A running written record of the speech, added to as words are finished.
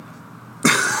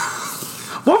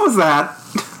What was that?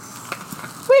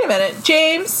 Wait a minute.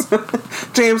 James.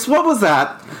 James, what was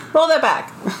that? Roll that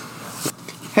back.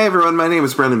 Hey everyone, my name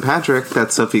is Brendan Patrick.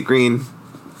 That's Sophie Green.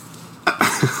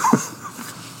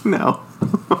 No.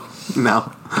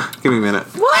 No. Give me a minute.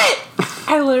 What?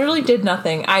 I literally did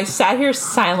nothing. I sat here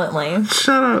silently.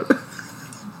 Shut up.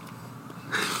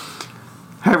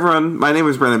 Hi everyone, my name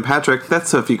is Brendan Patrick. That's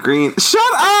Sophie Green. Shut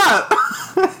up!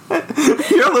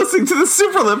 You're listening to the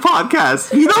Superlit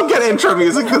podcast. You don't get intro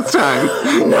music this time.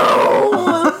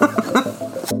 No!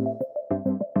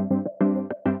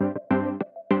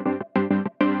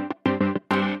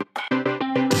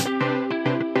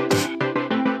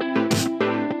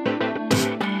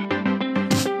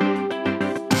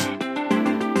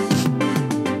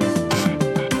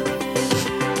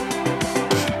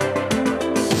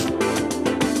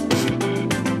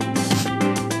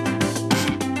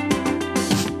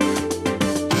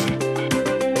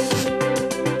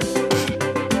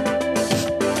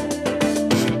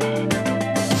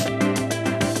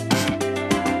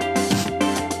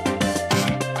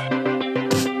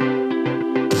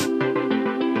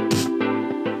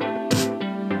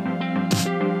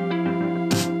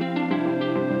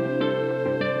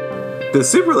 The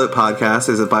Superlit podcast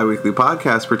is a bi-weekly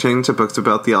podcast pertaining to books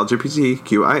about the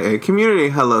LGBTQIA community.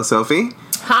 Hello, Sophie.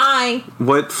 Hi.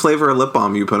 What flavor of lip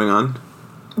balm are you putting on?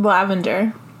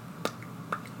 Lavender.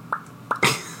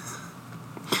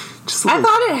 I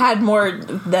thought it had more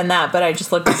than that, but I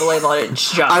just looked at the label and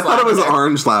it's just I thought lavender. it was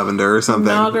orange lavender or something.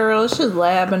 No, girl, it's just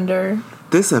lavender.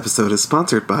 This episode is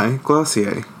sponsored by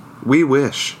Glossier. We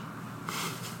wish.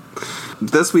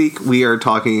 This week we are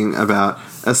talking about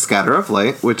A Scatter of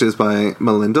Light, which is by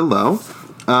Malinda Lo.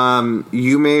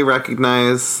 You may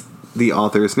recognize the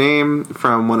author's name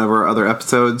from one of our other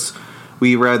episodes.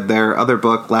 We read their other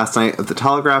book last night at the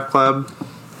Telegraph Club.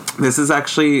 This is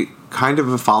actually kind of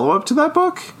a follow-up to that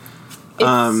book.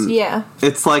 Yeah.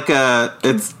 It's like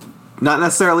it's not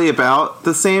necessarily about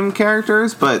the same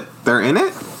characters, but they're in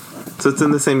it. So it's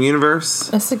in the same universe.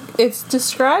 It's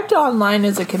described online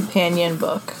as a companion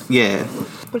book. Yeah.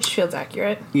 Which feels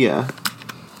accurate. Yeah.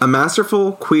 A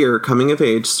masterful, queer,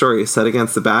 coming-of-age story set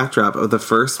against the backdrop of the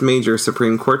first major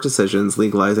Supreme Court decisions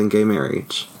legalizing gay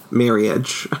marriage.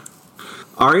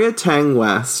 Aria Tang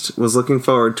West was looking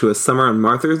forward to a summer on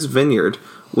Martha's Vineyard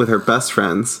with her best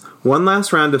friends, one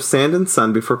last round of sand and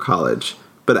sun before college.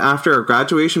 But after a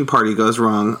graduation party goes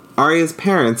wrong, Aria's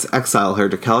parents exile her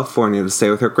to California to stay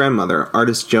with her grandmother,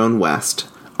 artist Joan West.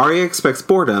 Aria expects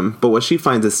boredom, but what she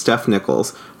finds is Steph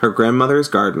Nichols, her grandmother's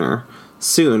gardener.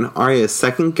 Soon, Aria is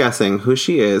second-guessing who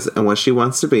she is and what she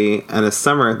wants to be, and a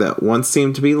summer that once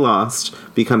seemed to be lost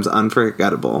becomes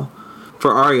unforgettable.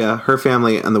 For Aria, her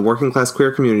family, and the working-class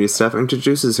queer community Steph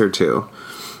introduces her to,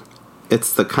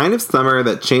 it's the kind of summer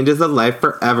that changes a life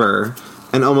forever.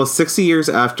 And almost 60 years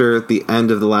after the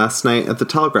end of the last night at the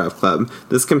Telegraph Club,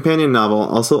 this companion novel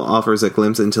also offers a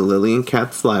glimpse into Lily and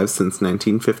Kat's lives since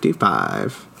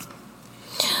 1955.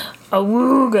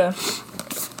 Awooga.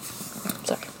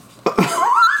 Sorry.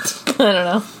 I don't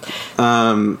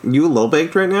know. You a little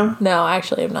baked right now? No,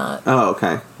 actually I'm not. Oh,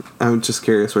 okay. I'm just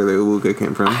curious where the awooga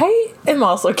came from. I am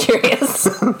also curious.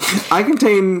 I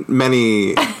contain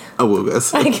many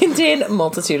awoogas. I contain a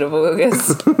multitude of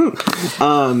awoogas.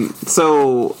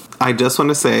 So, I just want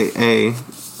to say,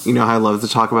 you know how I love to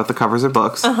talk about the covers of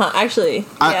books. Actually,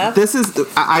 yeah.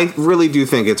 I really do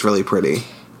think it's really pretty.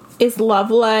 It's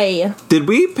lovely. Did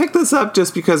we pick this up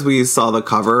just because we saw the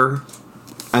cover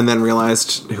and then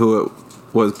realized who it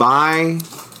was by?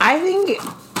 I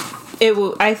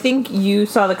think you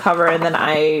saw the cover and then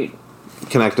I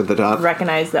connected the dot.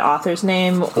 Recognized the author's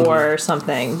name or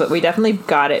something, but we definitely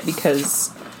got it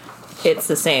because it's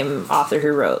the same author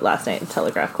who wrote Last Night at the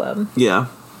Telegraph Club. Yeah.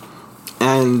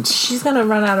 And she's gonna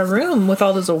run out of room with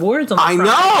all those awards on the front.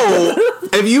 know!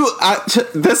 If you...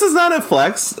 this is not a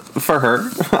flex for her.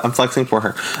 I'm flexing for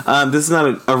her. This is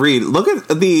not a read. Look at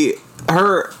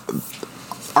her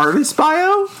artist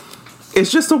bio.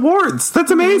 It's just awards.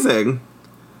 That's amazing.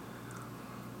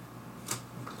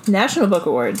 National Book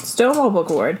Award, Stonewall Book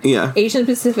Award, yeah, Asian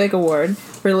Pacific Award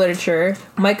for Literature,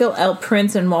 Michael L.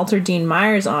 Prince and Walter Dean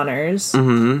Myers honors.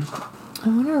 Mm-hmm.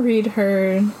 I want to read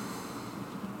her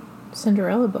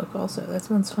Cinderella book also. That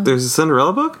sounds fun. There's a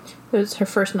Cinderella book? Her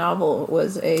first novel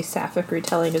was a sapphic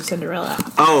retelling of Cinderella.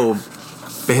 Oh,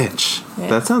 bitch. Yeah.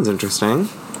 That sounds interesting.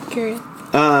 Curious.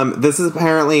 This is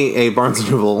apparently a Barnes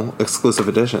 & Noble exclusive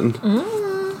edition.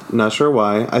 Not sure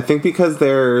why. I think because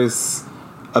there's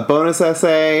a bonus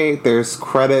essay, there's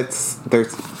credits,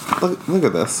 look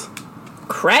at this.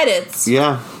 Credits?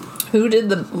 Yeah. Who did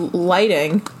the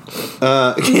lighting?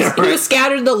 Who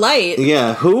scattered the light?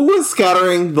 Yeah, who was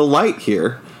scattering the light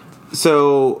here?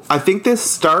 So I think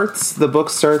the book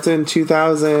starts in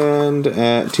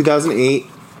 2008,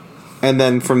 and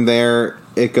then from there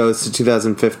it goes to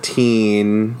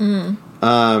 2015.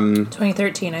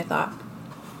 2013, I thought.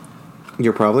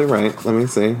 You're probably right. Let me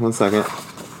see. 1 second.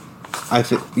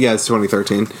 It's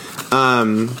 2013.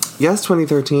 Yes,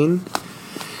 2013.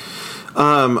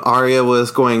 Arya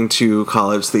was going to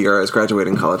college the year I was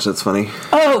graduating college. That's funny.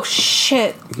 Oh,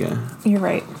 shit. Yeah. You're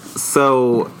right.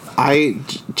 So I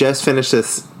just finished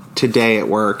this today at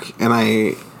work, and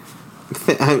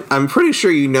I'm pretty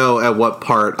sure you know at what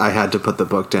part I had to put the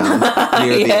book down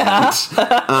near the end.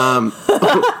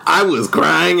 I was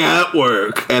crying at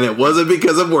work, and it wasn't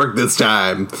because of work this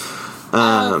time.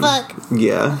 Fuck.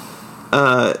 Yeah.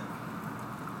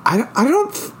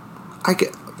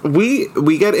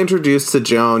 We get introduced to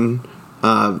Joan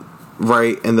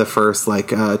right in the first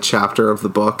chapter of the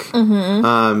book.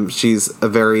 Mm-hmm. She's a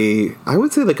very, I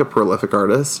would say, a prolific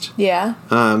artist. Yeah.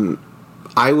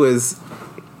 I was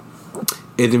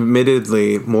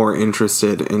admittedly more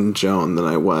interested in Joan than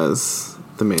I was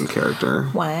the main character.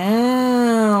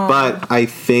 Wow. But I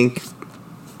think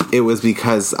it was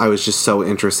because I was just so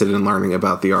interested in learning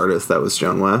about the artist that was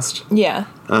Joan West. Yeah.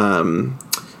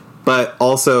 But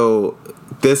also,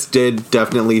 this did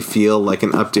definitely feel like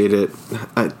an updated,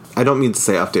 I don't mean to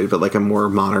say updated, but a more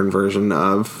modern version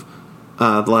of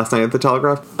The Last Night at the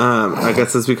Telegraph. I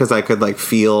guess it's because I could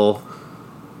feel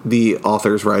the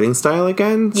author's writing style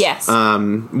again. Yes.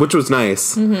 Which was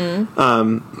nice.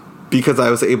 Mm-hmm. Because I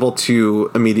was able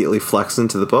to immediately flex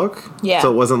into the book. Yeah.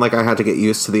 So it wasn't like I had to get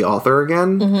used to the author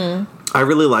again. Mm-hmm. I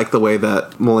really like the way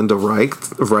that Melinda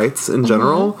writes in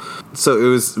general. Mm-hmm. So it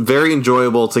was very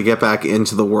enjoyable to get back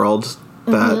into the world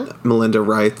that Melinda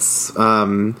writes.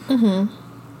 And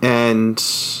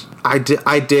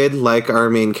I did like our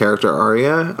main character,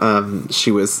 Arya.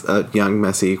 She was a young,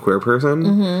 messy, queer person.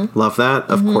 Mm-hmm. Love that.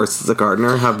 Of course, as a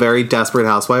gardener. How very desperate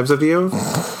housewives of you.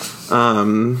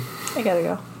 I gotta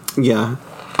go. Yeah.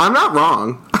 I'm not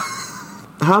wrong.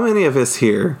 How many of us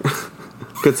here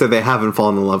could say they haven't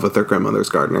fallen in love with their grandmother's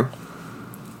gardener?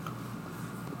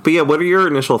 But yeah, what are your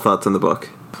initial thoughts on the book?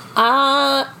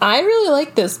 I really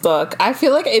like this book. I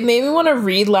feel like it made me want to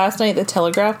read Last Night at the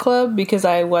Telegraph Club because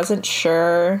I wasn't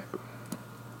sure.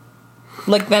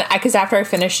 Because after I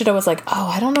finished it, I was like, oh,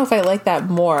 I don't know if I like that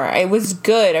more. It was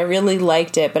good. I really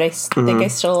liked it, but I think I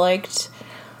still liked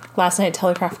Last Night at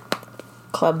Telegraph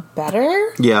Club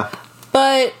better. Yeah.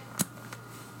 But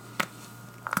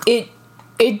it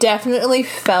definitely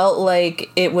felt like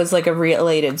it was a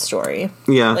related story.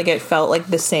 Yeah. It felt like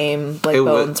the same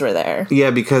bones were there.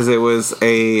 Yeah, because it was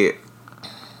a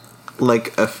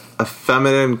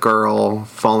feminine girl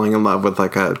falling in love with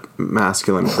a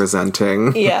masculine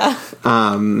presenting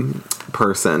person.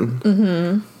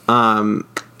 Mm-hmm. And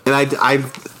I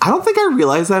don't think I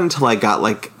realized that until I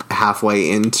got halfway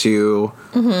into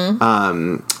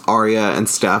Arya and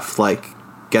Steph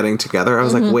getting together. I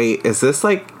was like, wait, is this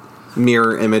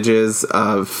mirror images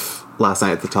of Last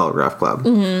Night at the Telegraph Club?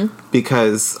 Mm-hmm.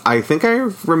 Because I think I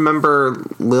remember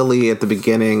Lily at the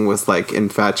beginning was not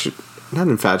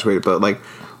infatuated, but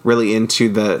really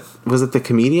into was it the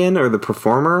comedian or the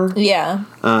performer? Yeah.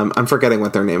 I'm forgetting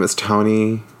what their name is.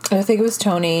 Tony. I think it was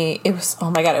Tony. It was,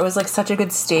 oh my god, it was such a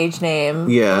good stage name.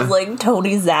 Yeah. It was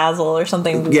Tony Zazzle or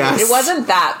something. Yes. It wasn't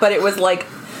that, but it was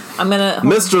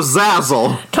Mr.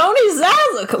 Zazzle. Tony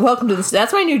Zazzle. Welcome to this.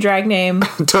 That's my new drag name.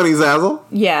 Tony Zazzle?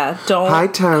 Yeah. Don't Hi,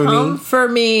 Tony. come for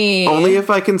me. Only if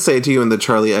I can say to you in the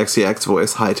Charlie XCX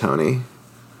voice, hi, Tony.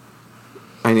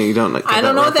 I know you don't like. I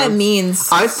don't know what that means.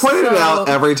 I've pointed it out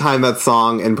every time that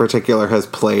song in particular has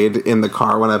played in the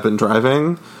car when I've been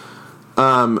driving.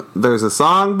 There's a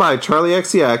song by Charlie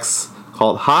XCX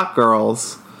called Hot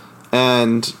Girls,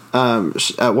 and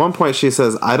at one point she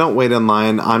says, I don't wait in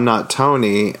line, I'm not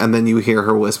Tony, and then you hear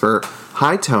her whisper,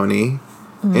 hi, Tony,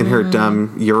 in her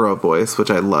dumb Euro voice, which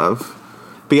I love.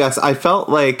 But yes, I felt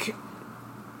like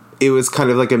it was kind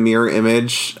of a mirror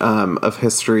image of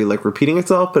history repeating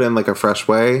itself, but in a fresh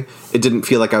way. It didn't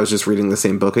feel like I was just reading the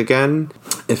same book again.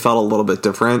 It felt a little bit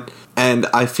different. And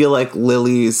I feel like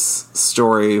Lily's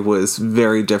story was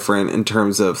very different in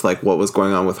terms of what was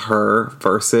going on with her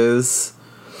versus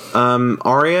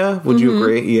Arya. Would you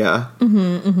agree? Yeah.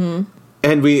 Mm-hmm, mm-hmm.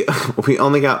 And we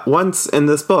only got once in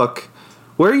this book.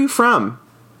 Where are you from?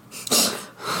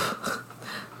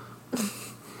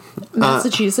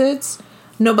 Massachusetts?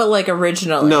 No, but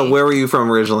originally. No, where were you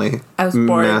from originally? I was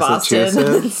born in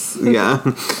Boston. Yeah.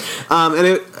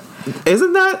 And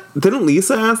Didn't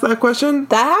Lisa ask that question?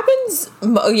 That happens.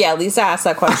 Oh, yeah, Lisa asked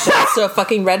that question. So a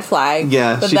fucking red flag.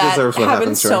 Yeah, but she that deserves what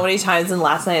happens to her. so many times in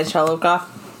Last Night at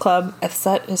Telegraph Club.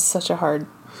 That is such a hard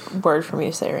word for me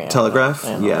to say right now. Telegraph?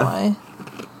 I don't know why.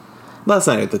 Last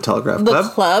Night at the Telegraph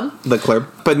Club. The club.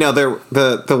 But no,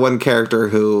 the one character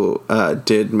who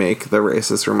did make the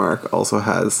racist remark also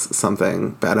has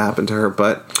something bad happen to her,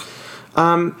 but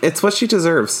it's what she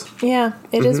deserves. Yeah,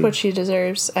 it is what she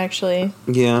deserves, actually.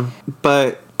 Yeah,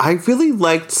 but I really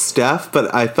liked Steph,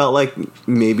 but I felt like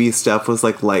maybe Steph was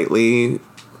like lightly,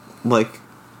 like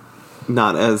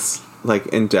not as like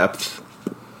in depth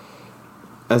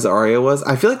as Arya was.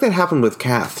 I feel like that happened with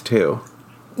Kath too.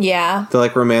 Yeah. The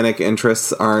like romantic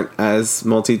interests aren't as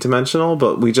multidimensional,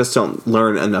 but we just don't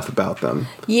learn enough about them.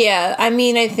 Yeah, I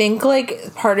mean, I think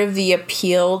like part of the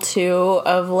appeal too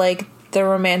of like the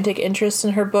romantic interest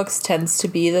in her books tends to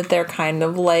be that they're kind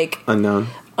of like unknown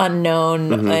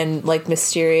and like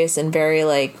mysterious and very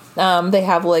like they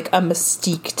have like a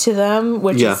mystique to them,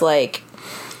 which is like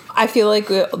I feel like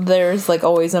there's like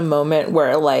always a moment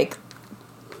where like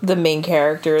the main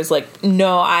character is like,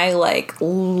 no, I like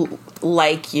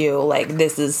you, like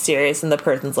this is serious, and the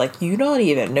person's like, you don't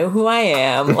even know who I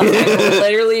am, like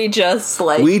literally just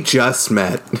like we just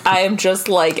met. I am just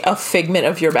like a figment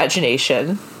of your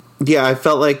imagination. Yeah, I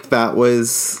felt like that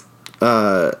was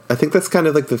I think that's kind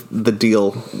of like the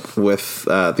deal with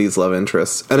these love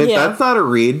interests, and that's not a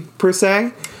read per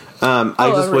se.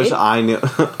 I just wish I knew.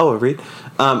 A read.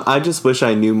 I just wish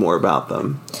I knew more about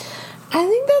them. I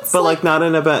think that's but like not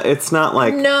in a it's not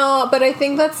like no, but I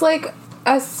think that's like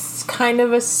a kind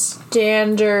of a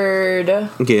standard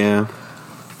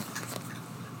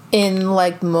in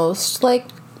like most like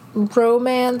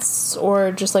romance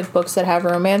or just like books that have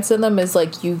romance in them is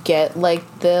like you get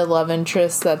like the love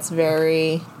interest that's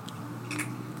very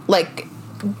like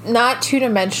not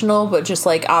two-dimensional, but just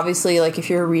like obviously like if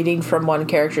you're reading from one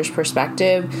character's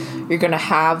perspective, you're gonna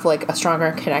have like a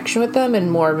stronger connection with them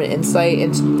and more of an insight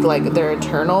into like their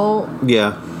internal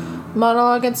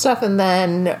monologue and stuff, and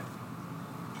then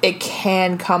it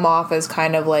can come off as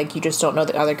kind of like you just don't know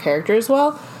the other character as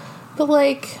well, but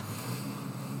like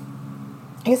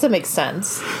I guess that makes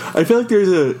sense. I feel like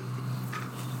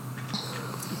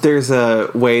there's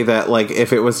a way that like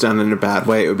if it was done in a bad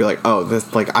way, it would be like, oh,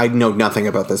 this like I know nothing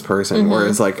about this person.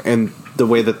 Whereas like and the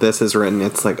way that this is written,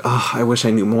 it's like, oh, I wish I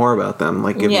knew more about them.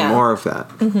 Like give me more of that.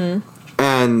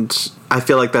 And I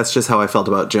feel like that's just how I felt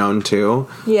about Joan too.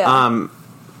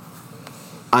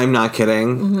 I'm not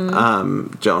kidding.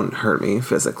 Joan hurt me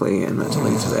physically and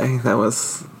mentally today. That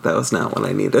was not what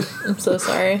I needed. I'm so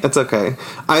sorry. It's okay.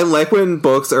 I like when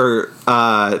books are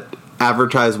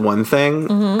advertise one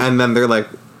thing and then they're like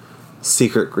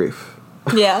secret grief.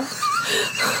 Yeah.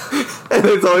 And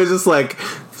it's always just like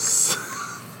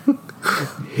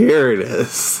here it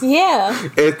is. Yeah.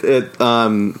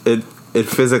 It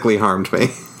physically harmed me.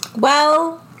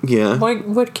 Well, yeah.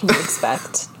 What can you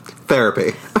expect?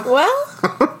 Therapy. Well,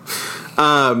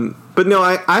 but no,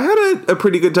 I had a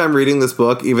pretty good time reading this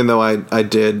book, even though I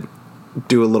did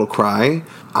do a little cry.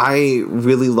 I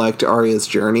really liked Arya's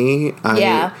journey.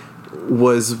 I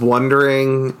was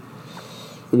wondering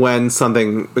when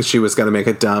she was going to make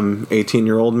a dumb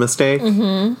 18-year-old mistake.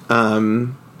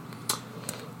 And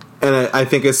I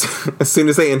think as soon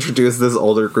as they introduced this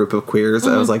older group of queers,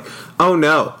 I was like, oh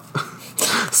no,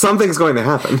 something's going to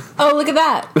happen. Oh, look at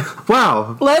that.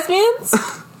 Wow. Lesbians?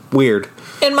 Weird.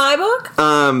 In my book?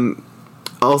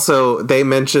 Also, they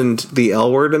mentioned the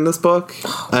L word in this book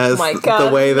as the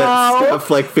way that Steph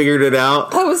like figured it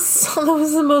out. That was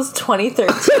the most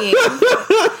 2013.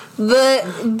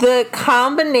 the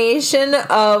combination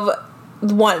of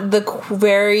the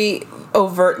very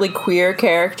overtly queer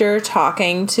character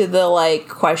talking to the like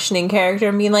questioning character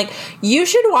and being like, you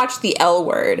should watch the L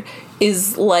word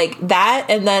is like that,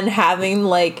 and then having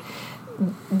like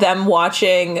them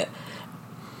watching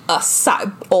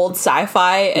old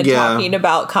sci-fi and talking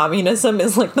about communism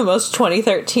is like the most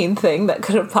 2013 thing that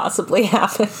could have possibly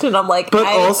happened, and I'm like, but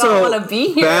I also don't want to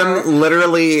be here. Them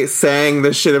literally saying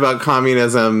this shit about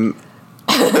communism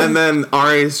and then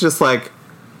Ari's just like,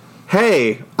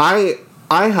 hey, I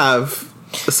have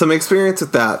some experience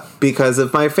with that because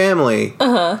of my family.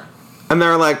 And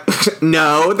they're like,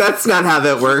 no, that's not how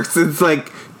that works. It's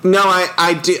like, no,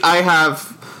 I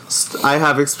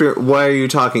have experience. Why are you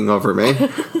talking over me?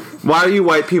 Why are you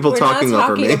white people talking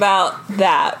over me? We're not talking about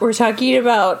that. We're talking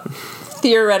about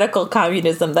theoretical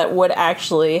communism that would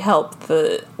actually help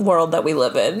the world that we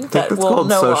live in. That's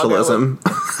called socialism.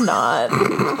 It's not.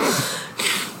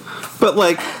 But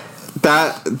like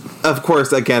That, of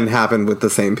course, again happened with the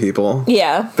same people.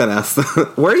 Yeah. That asked,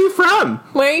 where are you from?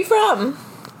 Where are you from?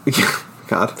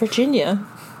 God. Virginia.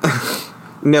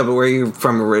 No, but where are you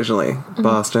from originally? Mm-hmm.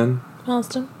 Boston.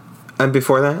 And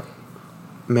before that?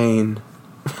 Maine.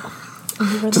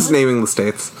 Just naming the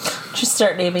states. Just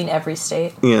start naming every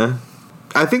state. Yeah.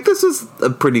 I think this was a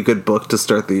pretty good book to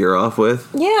start the year off with.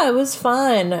 Yeah, it was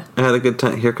fun. I had a good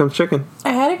time. Here Comes Chicken.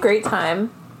 I had a great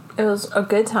time. It was a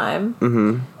good time.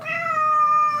 Mm-hmm.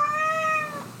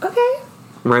 Okay.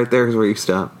 Right there is where you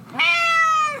stop.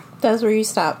 That's where you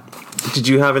stop. Did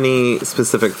you have any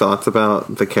specific thoughts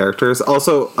about the characters?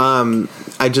 Also, one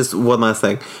last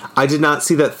thing. I did not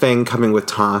see that thing coming with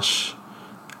Tosh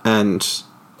and...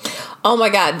 Oh my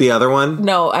god. The other one?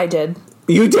 No, I did.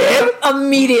 You did?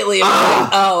 Immediately.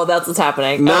 Oh, that's what's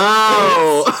happening.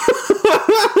 No!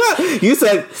 You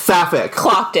said sapphic.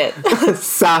 Clocked it.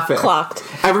 Sapphic. Clocked.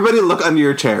 Everybody look under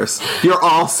your chairs. You're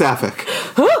all sapphic.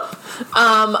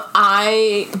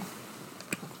 I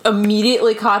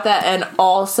immediately caught that, and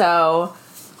also,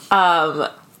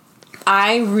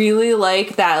 I really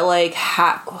like that, like,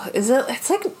 it's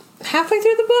like halfway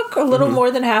through the book, a little more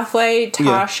than halfway,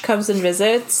 Tosh comes and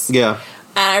visits. Yeah.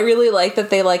 And I really like that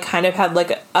they, like, kind of had,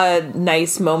 like, a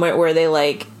nice moment where they,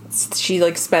 like, she,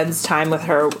 like, spends time with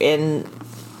her in,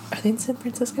 are they in San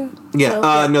Francisco?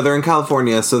 Yeah, no, they're in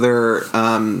California, so they're,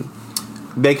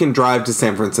 they can drive to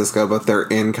San Francisco, but they're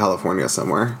in California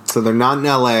somewhere. So they're not in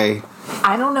LA.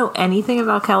 I don't know anything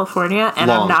about California, and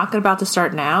I'm not about to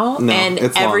start now. No, and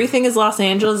it's everything is Los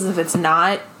Angeles. If it's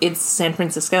not, it's San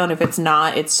Francisco, and if it's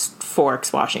not, it's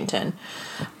Forks, Washington.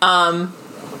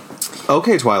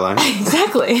 Okay, Twilight.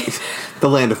 Exactly. The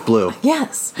land of blue.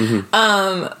 Yes.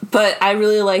 Mm-hmm. But I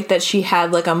really like that she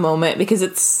had, like, a moment, because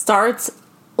it starts,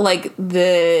 like,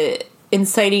 the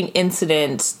inciting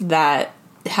incident that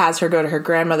has her go to her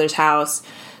grandmother's house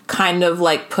kind of,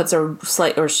 like, puts a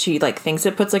slight, or she, like, thinks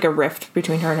it puts, like, a rift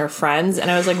between her and her friends, and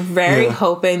I was, like, very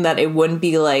hoping that it wouldn't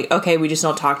be, like, okay, we just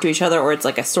don't talk to each other, or it's,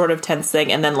 like, a sort of tense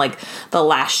thing, and then, like, the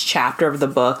last chapter of the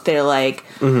book, they're, like,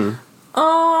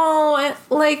 oh,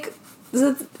 like,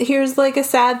 here's, like, a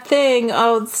sad thing,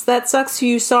 oh, that sucks to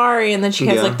you, sorry, and then she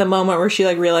has, like, the moment where she,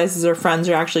 like, realizes her friends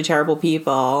are actually terrible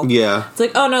people. Yeah. It's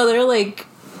like, oh, no, they're, like,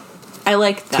 I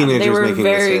like them. Teenagers they were making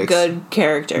very mistakes. good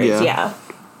characters, yeah.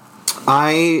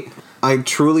 I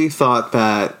truly thought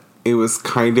that it was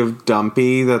kind of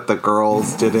dumpy that the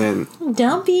girls didn't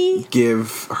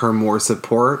give her more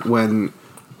support when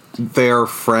their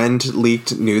friend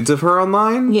leaked nudes of her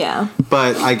online. Yeah.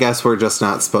 But I guess we're just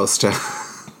not supposed to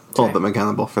hold them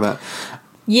accountable for that.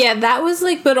 Yeah, that was,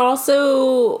 like, but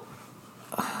also...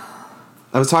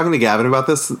 I was talking to Gavin about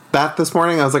this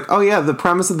morning. I was like, oh yeah, the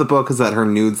premise of the book is that her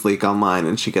nudes leak online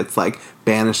and she gets, like,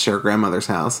 banished to her grandmother's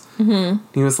house. Mm-hmm.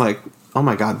 He was like, oh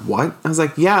my god, what? I was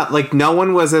like, yeah, like, no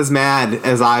one was as mad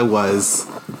as I was.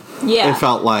 Yeah. It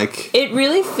felt like... It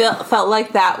really felt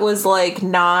like that was, like,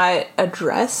 not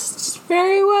addressed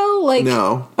very well, like,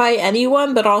 no. by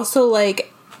anyone, but also,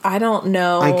 like, I don't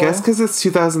know. I guess because it's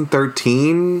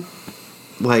 2013,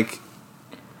 like,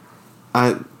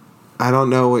 I don't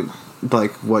know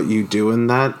what you do in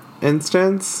that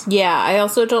instance. Yeah, I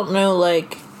also don't know,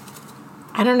 like,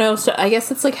 I don't know, so I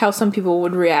guess it's, like, how some people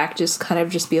would react, just kind of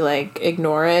just be, like,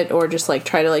 ignore it, or just, like,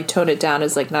 try to, like, tone it down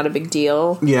as, like, not a big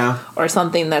deal. Yeah. Or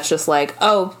something that's just, like,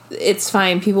 oh, it's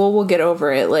fine, people will get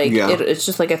over it, like, it's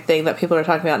just, like, a thing that people are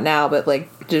talking about now, but,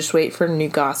 like, just wait for new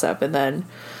gossip, and then...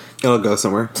 It'll go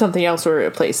somewhere. Something else will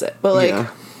replace it, but, like...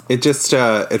 Yeah. It just,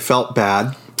 it felt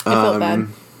bad. It felt bad.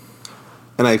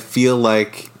 And I feel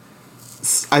like...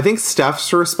 I think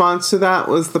Steph's response to that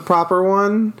was the proper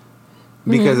one,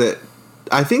 because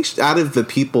I think out of the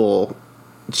people,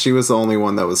 she was the only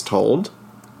one that was told.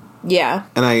 Yeah.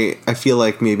 And I feel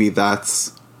like maybe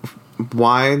that's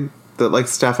why like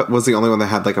Steph was the only one that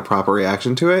had, like, a proper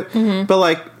reaction to it. Mm-hmm. But,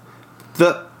 like,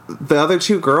 the other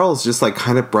two girls just, like,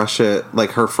 kind of brush it,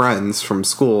 like, her friends from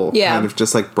school kind of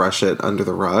just, like, brush it under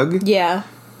the rug. Yeah.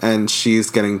 And she's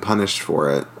getting punished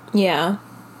for it. Yeah.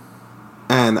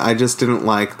 And I just didn't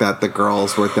like that the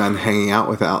girls were then hanging out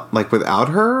without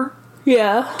her.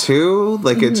 Yeah. Too.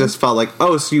 Like, it just felt like,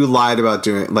 oh, so you lied about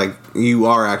doing, like, you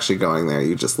are actually going there.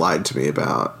 You just lied to me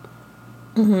about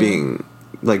being,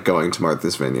 like, going to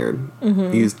Martha's Vineyard.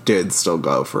 Mm-hmm. You did still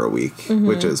go for a week,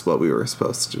 which is what we were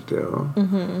supposed to do.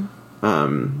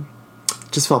 Mm-hmm.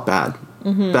 Just felt bad.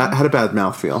 Mm-hmm. Had a bad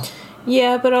mouthfeel.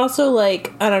 Yeah, but also,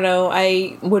 like, I don't know,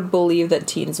 I would believe that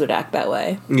teens would act that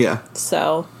way. Yeah.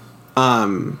 So...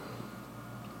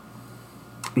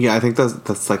 yeah, I think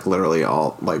that's like literally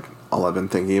all I've been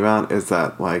thinking about is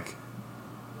that, like,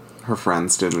 her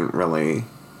friends didn't really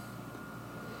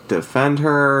defend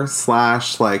her /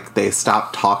 like they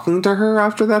stopped talking to her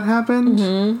after that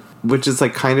happened, which is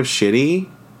like kind of shitty.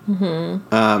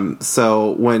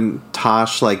 So when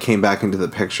Tosh like came back into the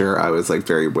picture, I was like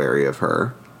very wary of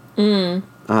her.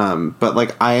 But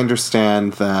like I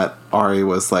understand that Ari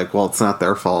was like, well, it's not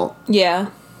their fault. Yeah.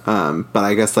 But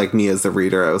I guess like me as the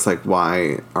reader, I was like,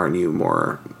 why aren't you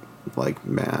more like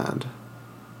mad,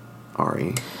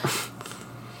 Ari?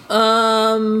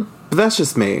 But that's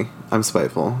just me. I'm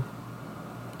spiteful.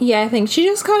 Yeah, I think she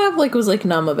just kind of like was like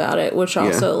numb about it, which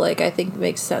also like I think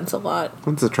makes sense a lot.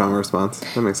 What's a trauma response?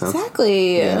 That makes sense.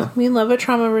 Exactly. Yeah. We love a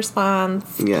trauma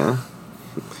response. Yeah.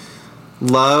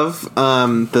 Love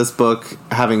this book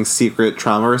having secret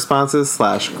trauma responses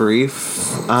 /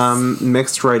 grief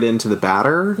mixed right into the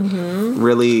batter.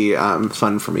 Really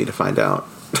fun for me to find out.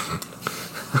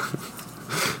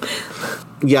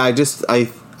 Yeah,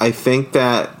 I think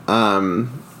that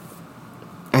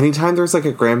anytime there's like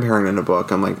a grandparent in a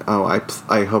book, I'm like, oh,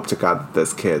 I hope to God that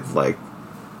this kid like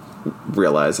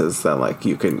realizes that like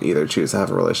you can either choose to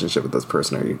have a relationship with this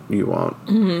person or you won't.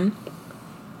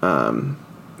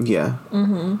 Yeah.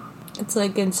 It's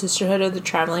like in Sisterhood of the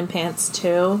Traveling Pants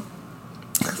too.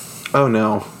 Oh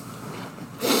no.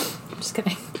 Just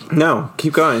kidding. No,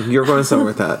 keep going. You're going somewhere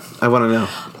with that. I want to know.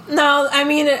 No, I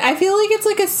mean, I feel like it's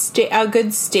like a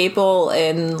good staple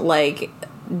in like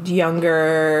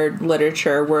younger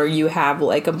literature where you have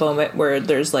like a moment where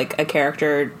there's like a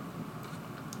character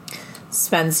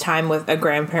spends time with a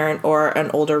grandparent or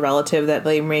an older relative that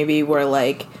they maybe were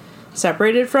like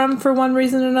separated from for one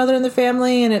reason or another in the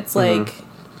family, and it's like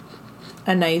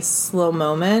a nice little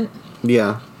moment.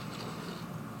 Yeah.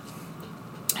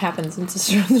 Happens in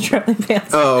Sister of the Traveling Pants.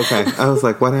 Oh, okay. I was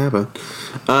like, what happened?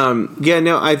 Yeah,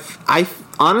 no, I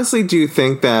honestly do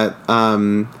think that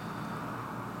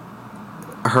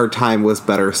her time was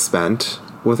better spent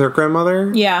with her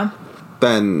grandmother. Yeah.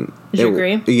 Than Did you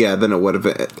agree? Yeah, than it would have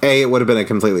been. It would have been a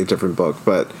completely different book,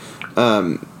 but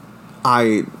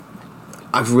I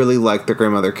really liked the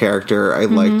grandmother character. I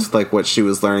liked like what she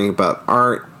was learning about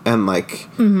art and like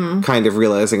kind of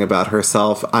realizing about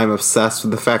herself. I'm obsessed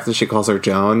with the fact that she calls her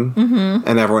Joan,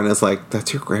 and everyone is like,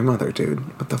 "That's your grandmother, dude.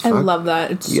 What the fuck?" I love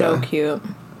that. It's so cute.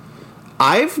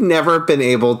 I've never been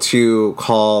able to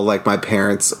call like my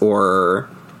parents or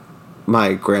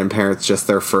my grandparents just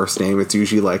their first name. It's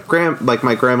usually like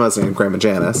my grandma's name, Grandma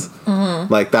Janice.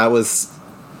 Like that was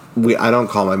I don't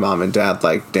call my mom and dad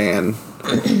like Dan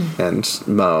and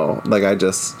Mo. Like I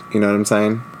just, you know what I'm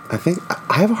saying? I think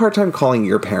I have a hard time calling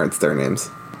your parents their names.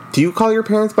 Do you call your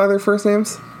parents by their first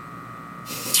names?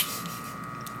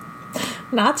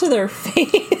 Not to their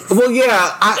face. Well, yeah,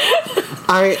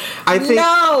 I think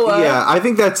No. Yeah, I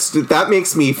think that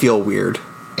makes me feel weird.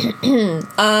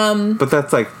 But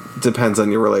that's like depends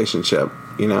on your relationship,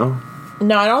 you know?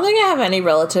 No, I don't think I have any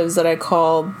relatives that I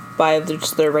call by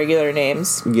just their regular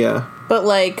names. Yeah. But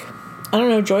like, I don't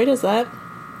know, Joy does that.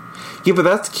 Yeah, but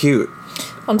that's cute.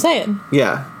 I'm saying.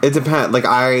 Yeah, it depends. Like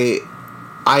I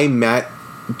met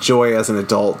Joy as an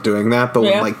adult doing that, but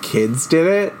when like kids did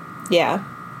it, yeah.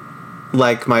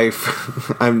 Like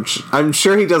I'm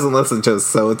sure he doesn't listen to us,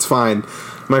 so it's fine.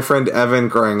 My friend Evan,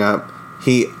 growing up,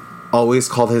 he always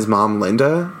called his mom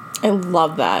Linda. I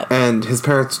love that. And his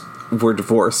parents were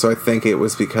divorced, so I think it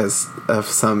was because of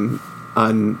some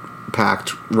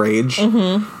unpacked rage.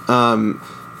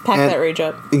 Pack that rage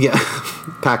up. Yeah,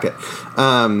 pack it.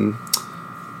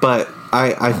 But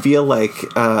I feel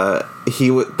like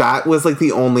that was like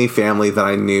the only family that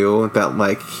I knew that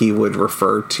like he would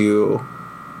refer to.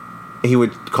 He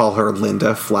would call her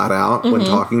Linda flat out when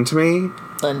talking to me.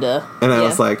 Linda. And I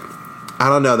was like, I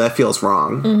don't know, that feels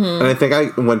wrong. And I think I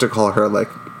went to call her like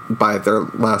by their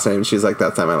last name. She's like,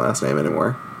 that's not my last name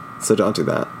anymore, so don't do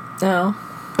that. No.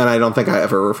 And I don't think I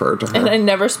ever referred to her. And I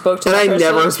never spoke to her. And I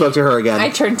never spoke to her again. I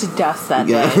turned to dust that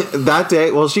day. That day,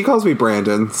 well, she calls me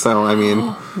Brandon, so I mean.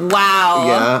 Wow.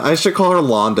 Yeah, I should call her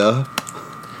Londa.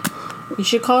 You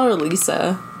should call her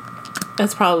Lisa.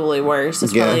 That's probably worse.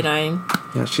 It's probably 9.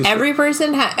 Yeah, she's every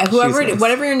person,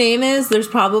 whatever your name is, there's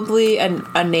probably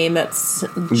a name that's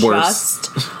just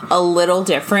a little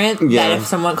different. Yeah. That if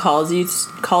someone calls you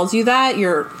that,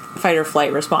 your fight or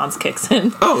flight response kicks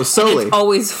in. Oh, solely. It's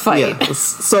always fight. Yeah,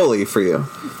 solely for you.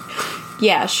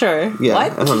 Yeah, sure. Yeah,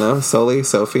 what? I don't know. Solely,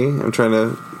 Sophie. I'm trying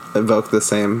to evoke the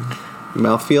same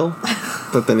mouthfeel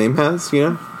that the name has,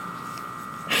 you know?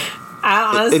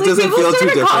 Honestly, it doesn't people feel too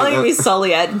started different. calling me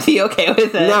Sully, I'd be okay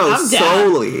with it. No, I'm down.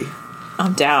 solely.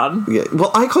 I'm down. Yeah.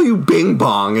 Well, I call you Bing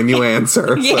Bong and you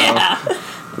answer. Yeah. So.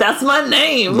 That's my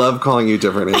name. Love calling you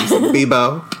different names.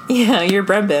 Bebo. Yeah, you're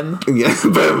Brembim. Yeah,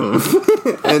 Bim.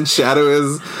 And Shadow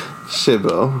is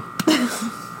Shibo.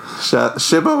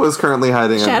 Shiba was currently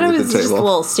hiding Shadow underneath is the just a table.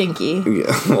 little stinky. Yeah,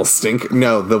 a little stink.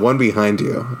 No, the one behind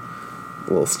you. A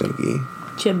little stinky.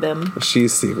 Chimbim.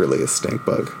 She's secretly a stink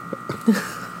bug.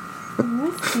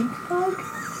 Stink bug?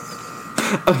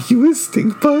 Are you a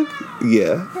stink bug?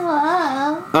 Yeah.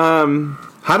 Hello.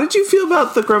 How did you feel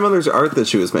about the grandmother's art that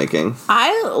she was making?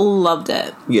 I loved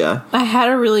it. Yeah. I had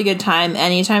a really good time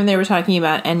anytime they were talking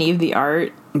about any of the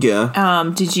art. Yeah. How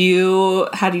did you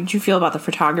feel about the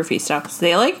photography stuff? 'Cause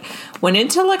they like went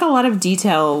into like a lot of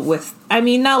detail with, I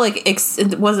mean, not like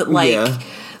it wasn't like Yeah.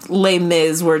 Les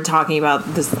Mis were talking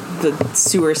about the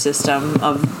sewer system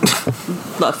of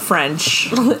the French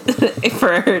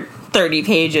for 30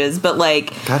 pages, but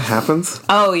like, That happens?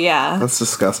 oh yeah, That's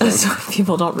disgusting. so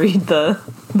people don't read the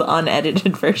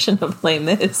unedited version of Les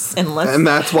Mis unless, And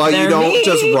that's why you they're don't me.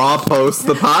 just raw post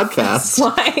the podcast.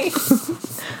 Why?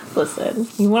 Listen,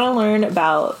 you want to learn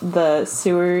about the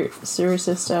sewer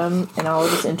system and all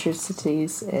of its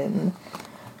intricacies in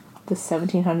the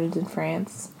 1700s in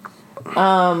France.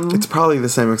 It's probably the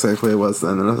same exact way it was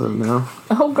then as of now.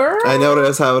 Oh, girl! I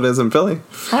noticed how it is in Philly.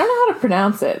 I don't know how to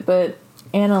pronounce it, but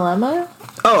analemma.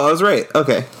 Oh, I was right.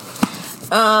 Okay.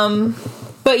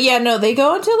 But yeah, no, they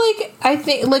go into like, I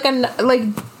think like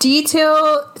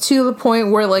detail to the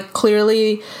point where like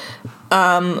clearly,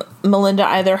 Melinda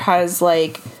either has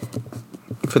like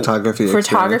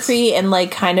photography and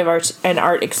like kind of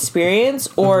art experience,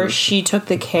 or she took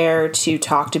the care to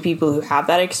talk to people who have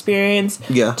that experience,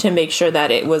 Yeah. to make sure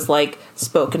that it was like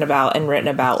spoken about and written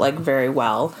about like very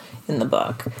well in the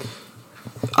book.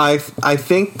 I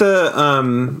think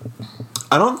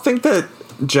I don't think that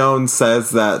Joan says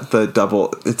that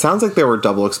it sounds like there were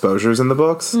double exposures in the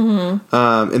books. In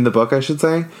the book, I should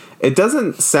say. It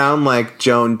doesn't sound like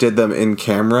Joan did them in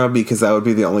camera, because that would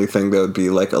be the only thing that would be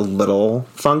like a little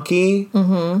funky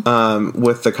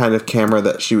with the kind of camera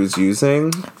that she was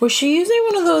using. Was she using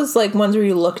one of those like ones where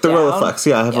you look down? The Rolleiflex,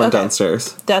 yeah, I have one Okay.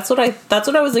 downstairs. That's what I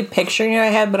was like picturing in my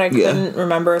head, but I couldn't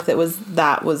remember if it was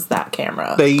that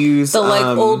camera. They use the like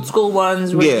old school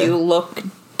ones where yeah. you look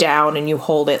down and you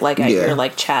hold it like at Yeah. your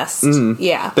like chest.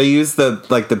 Yeah. They use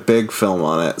the big film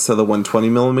on it, so the 120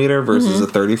 millimeter versus a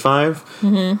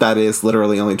 35. That is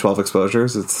literally only 12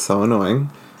 exposures. It's so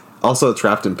annoying. Also, it's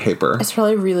wrapped in paper. It's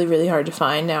probably really, really hard to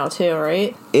find now too,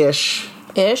 right? Ish.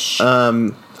 I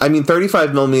mean,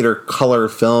 35 millimeter color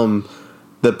film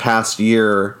the past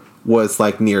year was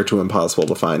like near to impossible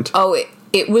to find. Oh,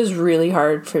 it was really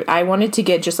hard I wanted to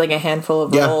get just like a handful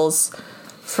of rolls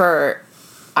for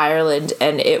Ireland,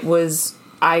 and I was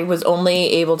only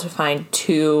able to find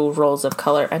 2 rolls of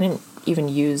color. I didn't even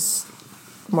use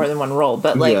more than 1 roll,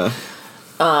 but like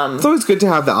it's always good to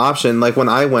have the option. Like when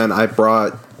I went, I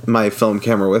brought my film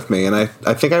camera with me, and I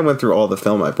think I went through all the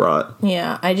film I brought.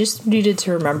 Yeah, I just needed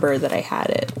to remember that I had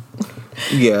it.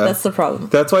 Yeah, That's the problem.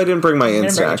 That's why I didn't bring my I'm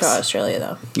gonna bring it Instax. to Australia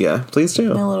though. Yeah, please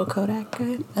do. My little Kodak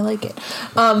guy. I like it.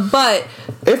 But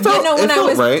It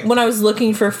felt right. when I was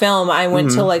looking for film, I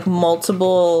went to like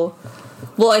multiple.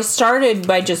 Well, I started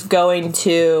by just going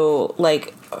to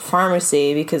like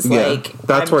pharmacy because like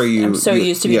that's where I'm so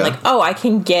used to being like, oh, I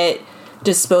can get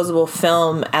disposable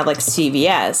film at like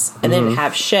CVS, and they didn't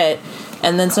have shit.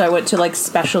 And then so I went to like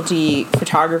specialty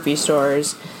photography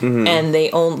stores, and they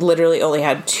literally only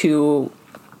had 2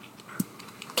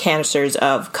 canisters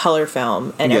of color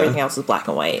film, and everything else was black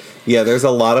and white. Yeah, there's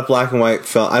a lot of black and white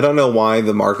film. I don't know why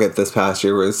the market this past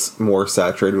year was more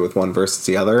saturated with one versus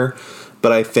the other,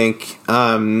 but I think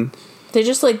They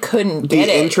just like couldn't get the it.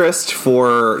 interest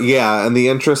for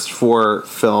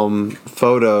film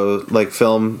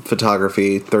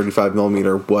photography 35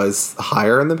 millimeter was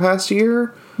higher in the past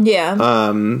year. Yeah.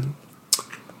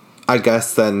 I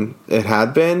guess than it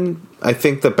had been. I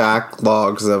think the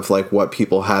backlogs of like what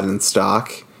people had in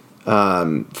stock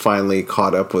finally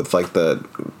caught up with like the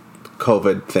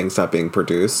COVID things not being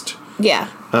produced. Yeah.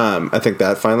 I think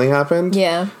that finally happened.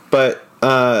 Yeah. But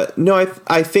no,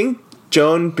 I think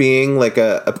Joan being like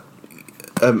a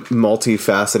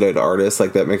multifaceted artist,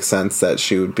 like that makes sense that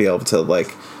she would be able to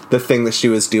like the thing that she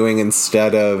was doing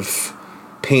instead of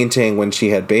painting when she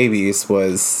had babies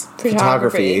was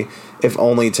photography, if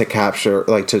only to capture,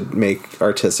 like to make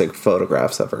artistic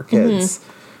photographs of her kids.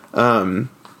 And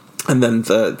then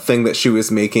the thing that she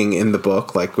was making in the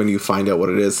book, like when you find out what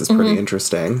it is pretty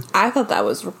interesting. I thought that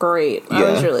was great. I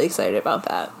was really excited about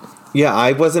that. Yeah,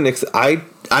 I wasn't. I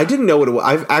didn't know what it was.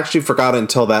 I've actually forgot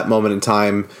until that moment in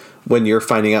time when you're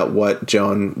finding out what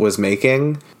Joan was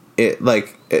making.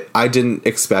 I didn't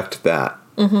expect that.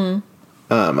 And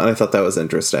I thought that was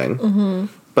interesting.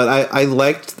 But I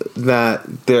liked that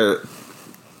there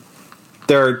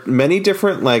are many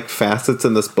different like facets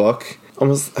in this book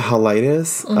almost how light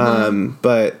is.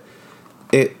 But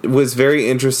it was very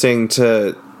interesting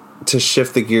to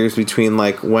shift the gears between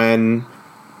like when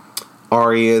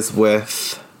Ari is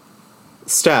with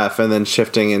Steph and then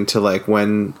shifting into like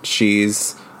when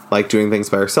she's like doing things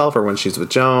by herself or when she's with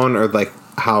Joan or like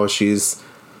how she's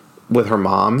with her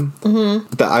mom.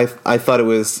 That I thought it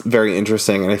was very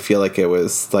interesting, and I feel like it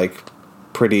was like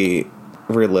pretty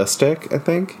realistic, I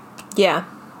think. Yeah,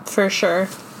 for sure.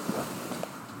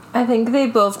 I think they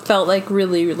both felt like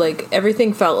really, like,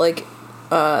 everything felt like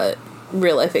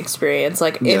real life experience.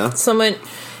 Like,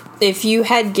 if you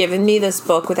had given me this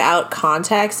book without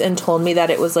context and told me that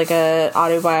it was like a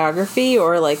autobiography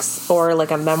or like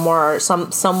a memoir or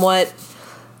somewhat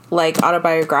like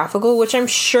autobiographical, which I'm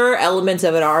sure elements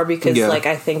of it are, because like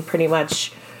I think pretty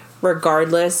much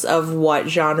regardless of what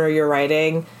genre you're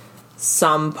writing,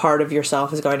 some part of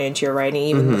yourself is going into your writing,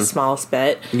 even the smallest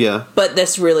bit. Yeah. But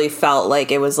this really felt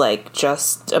like it was like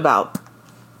just about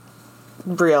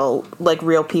real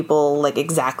people, like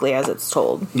exactly as it's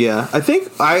told. Yeah. I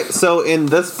think so in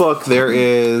this book there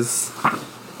is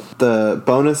the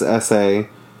bonus essay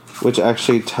which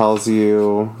actually tells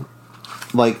you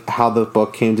like how the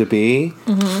book came to be,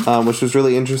 which was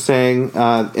really interesting.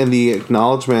 In the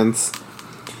acknowledgments,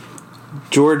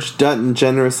 George Dutton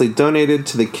generously donated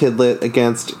to the Kidlit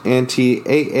Against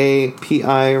Anti-AAPI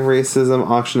Racism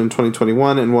auction in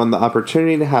 2021 and won the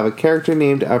opportunity to have a character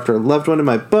named after a loved one in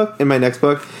my next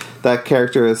book. That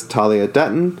character is Talia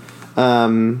Dutton.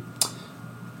 Talia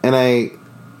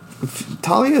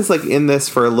is like in this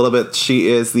for a little bit. She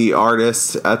is the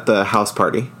artist at the house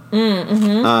party.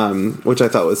 Which I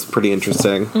thought was pretty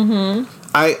interesting.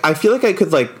 I feel like I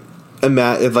could like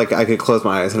I could close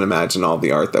my eyes and imagine all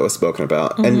the art that was spoken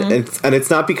about, and it's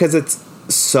not because it's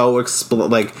so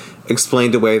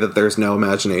explained away that there's no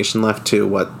imagination left to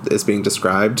what is being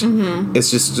described.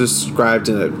 It's just described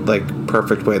in a like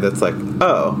perfect way that's like,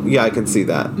 oh yeah, I can see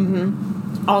that.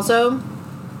 Also,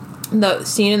 the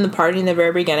scene in the party in the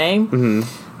very beginning,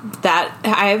 that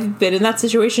I've been in that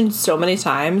situation so many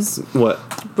times. What?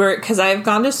 Because I've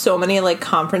gone to so many like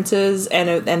conferences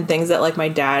and things that like my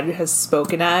dad has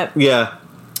spoken at. Yeah.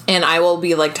 And I will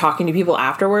be like talking to people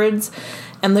afterwards,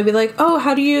 and they'll be like, "Oh,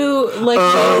 how do you like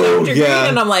Dr. Green?"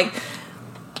 And I'm like,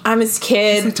 "I'm his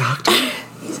kid." He's a doctor.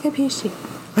 He's got a PhD.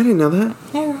 I didn't know that.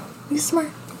 Yeah, he's smart.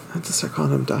 I have to start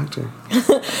calling him doctor.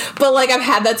 But like I've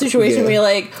had that situation where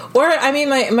like, or I mean,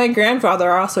 my grandfather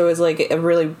also is like a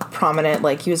really prominent,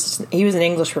 like he was an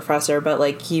English professor, but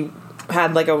like he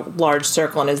had like a large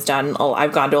circle and has done.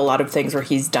 I've gone to a lot of things where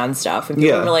he's done stuff, and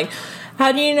people are like,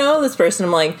 "How do you know this person?"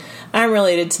 I'm like, "I'm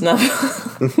related to them."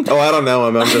 Oh, I don't know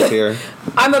him. I'm just here.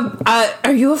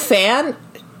 Are you a fan?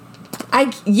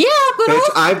 Bitch,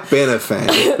 I've been a fan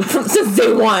since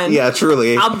day one. Yeah,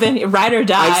 truly. I've been ride or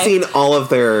die. I've seen all of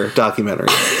their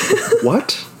documentaries.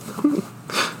 What?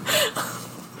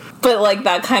 But like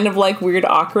that kind of like weird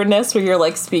awkwardness where you're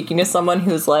like speaking to someone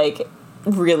who's like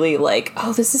really like,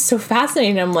 oh, this is so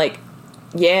fascinating. I'm like,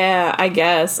 yeah, I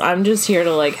guess I'm just here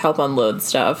to like help unload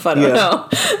stuff. I don't know.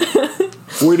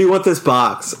 Where do you want this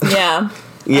box? Yeah.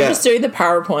 I'm just doing the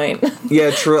PowerPoint. Yeah,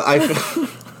 true.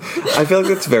 I feel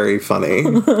like it's very funny.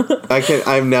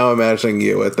 I'm now imagining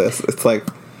you with this. It's like,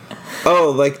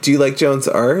 oh, like, do you like Joan's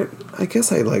art? I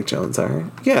guess I like Joan's art.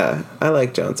 Yeah, I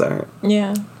like Joan's art.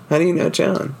 Yeah. How do you know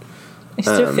Joan? I used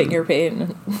to finger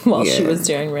paint while she was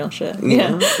doing real shit.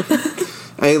 Yeah.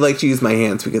 I like to use my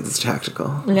hands because it's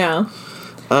tactical. Yeah.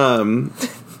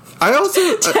 I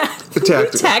also...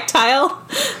 Tactile?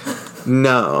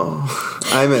 No.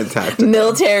 I meant tactical.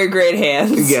 Military grade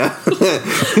hands. Yeah.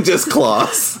 Just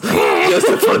claws. Just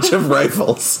a bunch of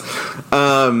rifles.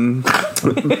 I'm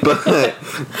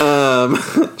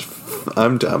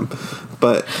dumb.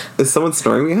 But is someone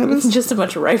snoring behind us? Just a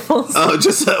bunch of rifles. Oh,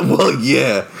 well,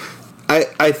 yeah.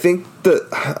 I think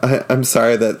that I'm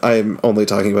sorry that I'm only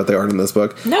talking about the art in this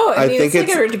book. No, I think it's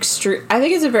like I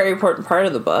think it's a very important part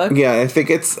of the book. Yeah, I think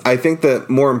the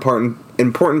more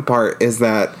important part is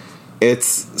that it's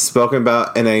spoken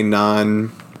about in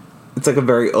it's like a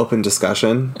very open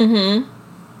discussion.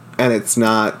 And it's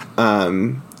not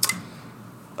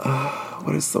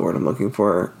what is the word I'm looking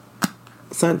for?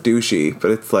 It's not douchey, but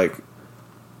it's like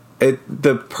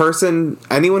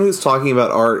anyone who's talking about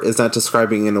art is not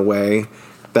describing in a way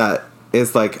that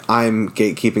is like, I'm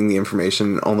gatekeeping the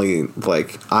information, only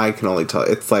like I can only tell.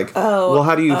 It's like, well,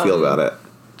 how do you feel about it?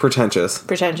 Pretentious.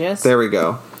 There we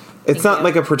go. It's not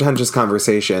like a pretentious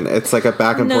conversation. It's like a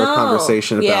back and forth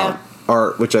conversation about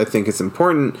art, which I think is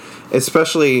important,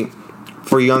 especially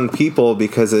for young people,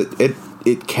 because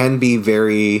it can be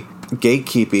very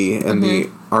gatekeepy in the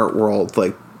art world.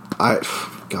 Like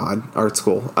God, art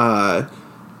school.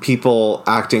 People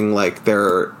acting like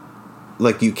they're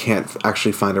like you can't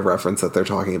actually find a reference that they're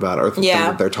talking about, or the thing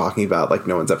that they're talking about like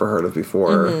no one's ever heard of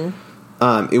before.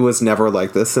 It was never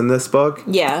like this in this book.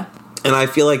 Yeah. And I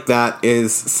feel like that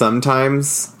is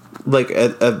sometimes like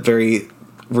a very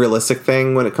realistic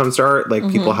thing when it comes to art, like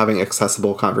people having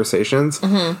accessible conversations.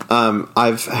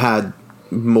 I've had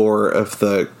more of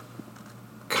the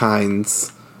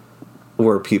kinds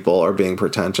where people are being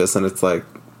pretentious, and it's like,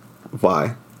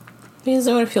 why? Because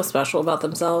they want to feel special about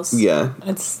themselves. Yeah.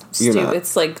 It's stupid.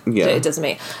 It's like, it doesn't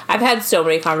make... I've had so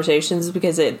many conversations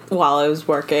because while I was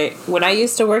working... When I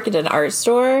used to work at an art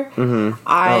store,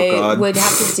 I would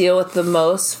have to deal with the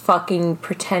most fucking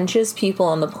pretentious people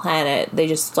on the planet. They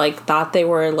just, like, thought they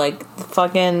were, like,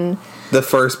 fucking... The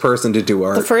first person to do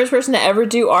art. The first person to ever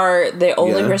do art. The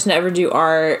only person to ever do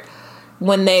art.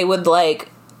 When they would,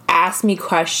 like, ask me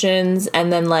questions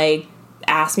and then, like,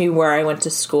 ask me where I went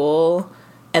to school...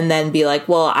 And then be like,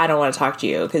 well, I don't want to talk to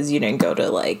you because you didn't go to,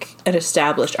 like, an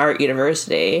established art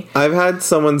university. I've had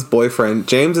someone's boyfriend,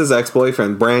 James's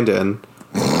ex-boyfriend, Brandon,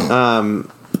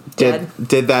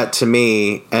 did that to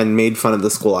me and made fun of the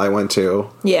school I went to.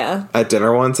 Yeah. At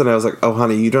dinner once, and I was like, oh,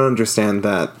 honey, you don't understand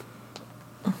that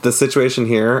the situation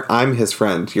here, I'm his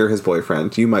friend, you're his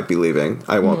boyfriend. You might be leaving.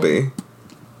 I won't be.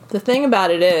 The thing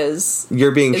about it is...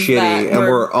 You're being shitty, and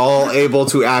we're all able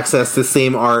to access the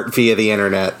same art via the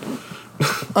internet.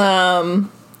 There's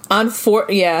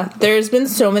been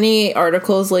so many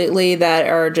articles lately that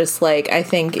are just like, I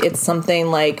think it's something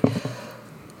like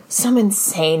some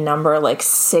insane number, like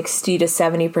 60 to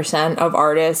 70% of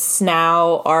artists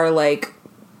now are like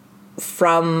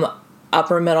from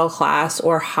upper middle class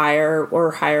or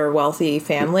higher wealthy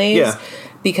families,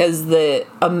 because the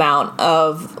amount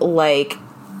of like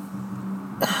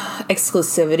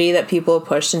exclusivity that people have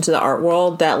pushed into the art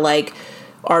world, that like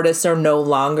artists are no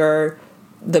longer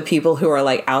the people who are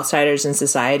like outsiders in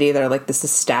society. They're like this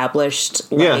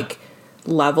established like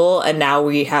level, and now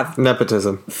we have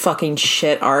nepotism, fucking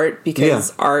shit art,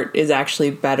 because art is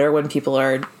actually better when people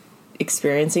are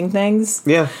experiencing things.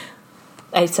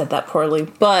 I said that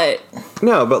poorly, but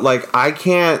no, but like I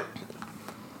can't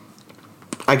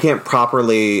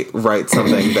properly write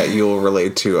something that you'll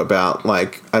relate to about,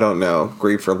 like, I don't know,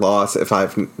 grief or loss if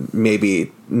I've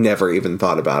maybe never even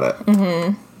thought about it.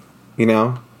 You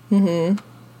know?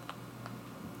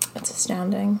 It's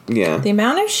astounding. Yeah. The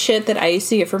amount of shit that I used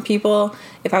to get from people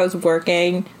if I was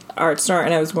working art store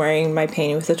and I was wearing my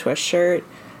Painting with a Twist shirt,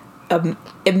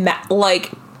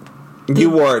 like... You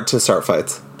wore it to start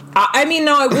fights. I mean,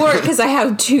 no, I wore it because I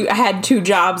had two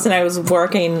jobs and I was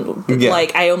working,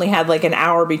 like, I only had, like, an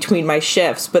hour between my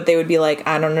shifts, but they would be like,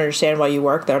 I don't understand why you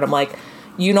work there. And I'm like,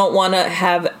 you don't want to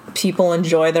have people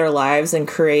enjoy their lives and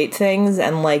create things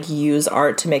and, like, use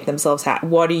art to make themselves happy.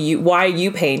 Why are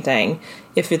you painting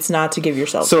if it's not to give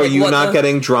yourself... So are you not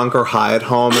getting drunk or high at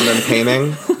home and then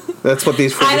painting? That's what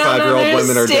these 45-year-old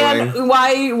women are doing.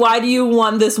 Why do you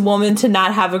want this woman to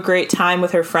not have a great time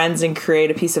with her friends and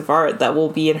create a piece of art that will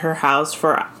be in her house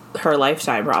for her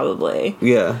lifetime, probably?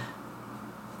 Yeah.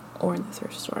 Or in the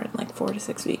thrift store in, like, 4 to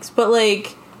 6 weeks. But,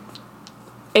 like...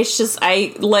 It's just,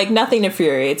 nothing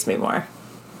infuriates me more.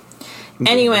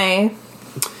 Anyway,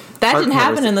 that didn't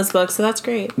happen in this book, so that's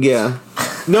great. Yeah.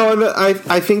 No,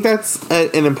 I think that's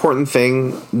an important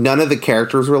thing. None of the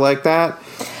characters were like that.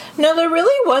 No, there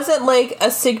really wasn't, like,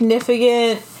 a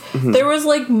significant... There was,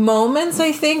 like, moments,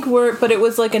 I think, but it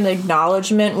was, like, an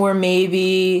acknowledgement where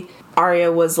maybe Arya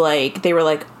was, like... They were,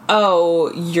 like, oh,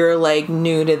 you're, like,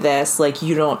 new to this, like,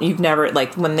 you've never,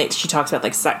 like, she talks about,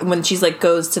 like, when she's, like,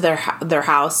 goes to their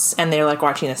house, and they're, like,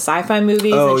 watching the sci-fi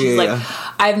movies, and she's like,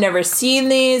 I've never seen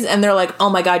these, and they're like, oh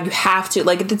my god, you have to,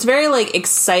 like, it's very, like,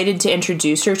 excited to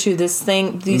introduce her to these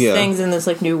things in this,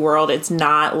 like, new world. It's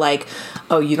not, like,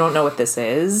 oh, you don't know what this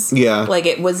is. Yeah. Like,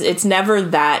 it's never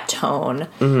that tone.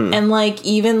 And, like,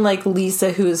 even, like,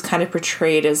 Lisa, who is kind of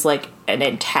portrayed as, like, an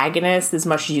antagonist, as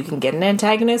much as you can get an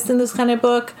antagonist in this kind of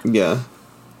book. Yeah.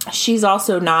 She's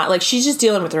also not, like, she's just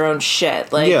dealing with her own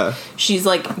shit. Like, she's,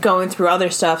 like, going through other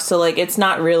stuff, so, like, it's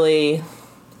not really,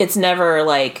 it's never,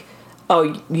 like,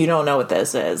 oh, you don't know what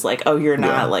this is. Like, oh, you're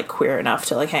not, like, queer enough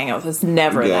to, like, hang out with us.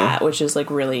 Never that, which is, like,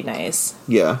 really nice.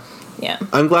 Yeah. Yeah.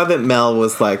 I'm glad that Mel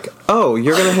was like, oh,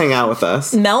 you're going to hang out with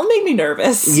us. Mel made me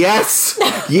nervous. Yes!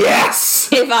 Yes!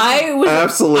 If I was...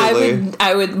 Absolutely.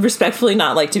 I would respectfully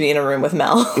not like to be in a room with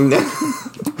Mel.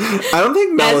 I don't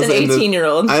think Mel as is an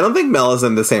 18-year-old. I don't think Mel is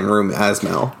in the same room as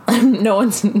Mel. No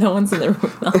one's in the room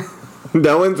with Mel.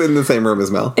 No one's in the same room as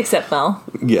Mel. Except Mel.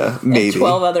 Yeah, maybe. And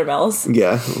 12 other Mels.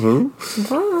 Yeah.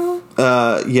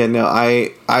 Mm-hmm. Yeah, no,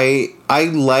 I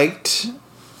liked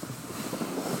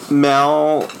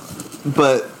Mel,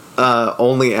 but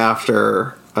only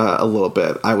after a little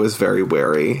bit. I was very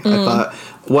wary.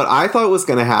 What I thought was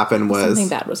going to happen was something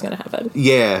bad was going to happen.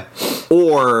 Yeah,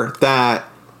 or that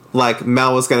like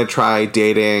Mel was going to try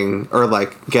dating or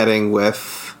like getting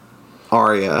with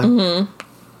Arya,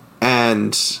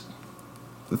 and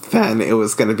then it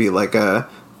was going to be like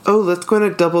let's go on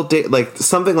a double date, like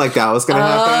something like that was going to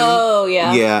happen. Oh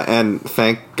yeah, yeah, and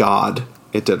thank God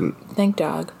it didn't. Thank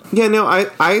dog. Yeah, no,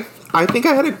 I think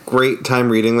I had a great time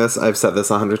reading this. I've said this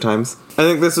 100 times. I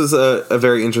think this was a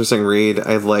very interesting read.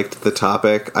 I liked the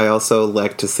topic. I also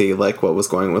liked to see like what was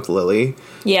going with Lily.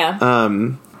 Yeah.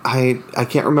 I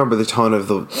can't remember the tone of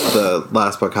the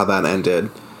last book, how that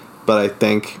ended, but I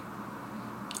think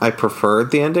I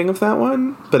preferred the ending of that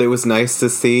one. But it was nice to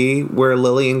see where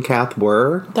Lily and Kath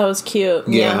were. That was cute.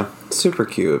 Yeah. Super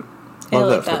cute. Love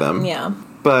like that for them. Yeah.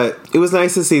 But it was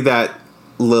nice to see that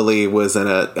Lily was in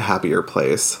a happier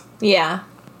place. Yeah.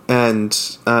 And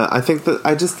I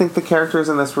just think the characters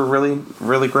in this were really,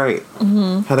 really great.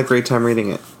 Mm-hmm. Had a great time reading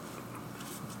it.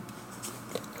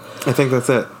 I think that's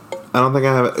it. I don't think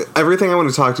I have everything I want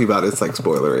to talk to you about is like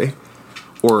spoilery.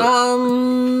 Or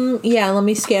yeah, let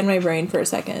me scan my brain for a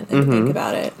second and think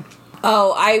about it.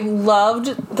 Oh, I loved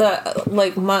the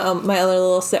like my other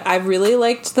little I really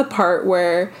liked the part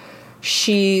where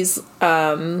she's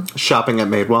shopping at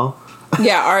Madewell.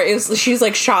 Yeah, she's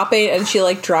like shopping and she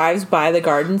like drives by the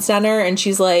garden center and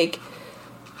she's like,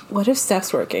 what if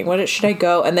Steph's working? Should I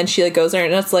go? And then she like goes there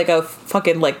and it's like a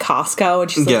fucking like Costco and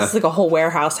she's like, it's like a whole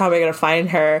warehouse. How am I gonna find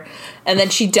her? And then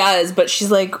she does, but she's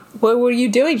like, what are you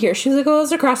doing here? She's like, I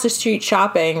was across the street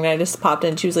shopping and I just popped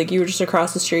in. She was like, you were just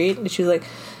across the street? And she was like,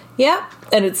 yeah.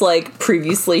 And it's like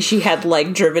previously she had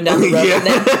like driven down the road and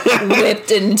then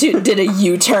whipped into did a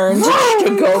U-turn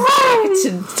to go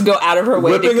back to go out of her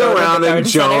way whipping to go around in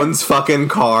Joan's fucking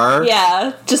car.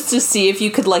 Yeah, just to see if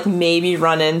you could like maybe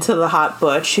run into the hot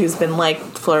butch who's been like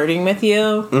flirting with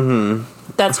you. Mm-hmm.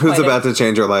 That's who's about to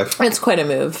change her life. It's quite a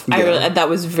move. Yeah. That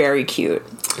was very cute.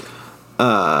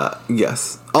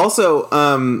 Yes. Also,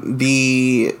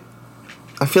 I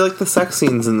feel like the sex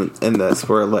scenes in this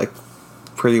were like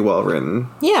pretty well written.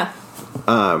 Yeah.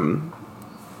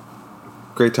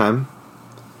 Great time.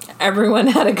 Everyone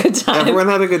had a good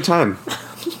time.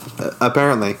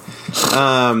 Apparently.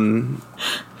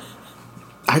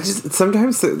 I just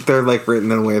sometimes they're like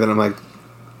written in a way that I'm like,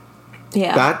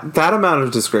 yeah, that amount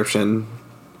of description.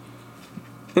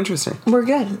 Interesting. We're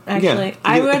good, actually. Yeah.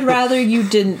 I would rather you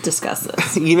didn't discuss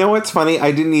this. You know what's funny?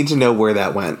 I didn't need to know where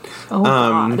that went. Oh,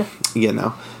 God. You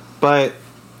know. But,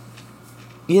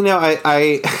 you know,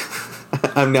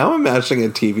 I'm now imagining a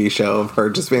TV show of her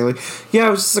just being like, yeah, I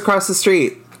was just across the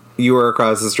street. You were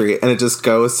across the street. And it just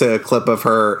goes to a clip of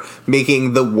her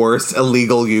making the worst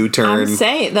illegal U-turn. I'm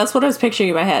saying, that's what I was picturing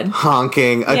in my head.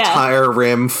 Honking, a tire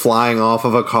rim flying off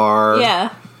of a car.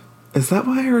 Yeah. Is that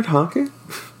why I heard honking?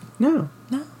 No.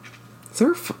 Is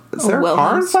there a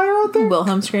car on fire out there?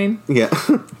 Wilhelm scream. Yeah.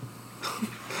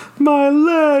 My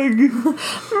leg.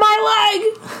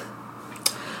 My leg.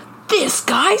 This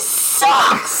guy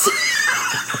sucks.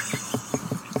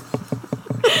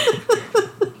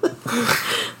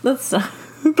 That's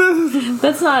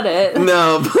not it.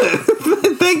 No,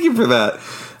 but thank you for that.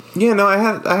 Yeah, no,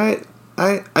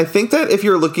 I think that if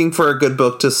you're looking for a good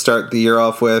book to start the year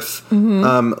off with,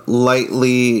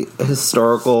 lightly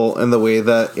historical in the way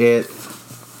that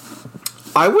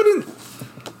I wouldn't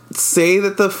say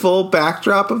that the full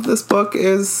backdrop of this book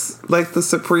is like the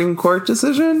Supreme Court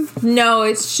decision. No,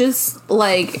 it's just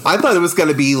like I thought it was going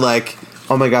to be like,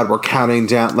 oh my God, we're counting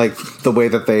down, like the way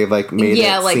that they like made it.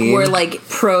 Yeah, like seem. We're like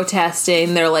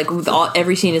protesting. They're like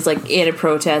every scene is like in a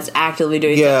protest, actively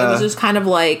doing. Yeah, it was just kind of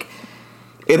like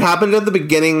it happened at the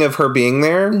beginning of her being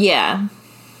there. Yeah,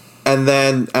 and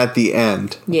then at the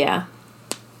end. Yeah,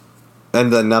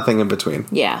 and then nothing in between.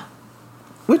 Yeah.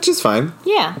 Which is fine.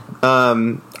 Yeah.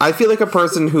 I feel like a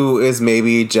person who is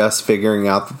maybe just figuring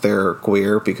out that they're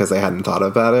queer because they hadn't thought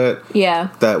about it.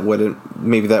 Yeah. That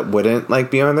wouldn't like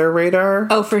be on their radar.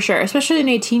 Oh, for sure. Especially an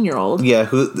 18-year-old. Yeah,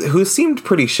 who seemed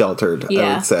pretty sheltered,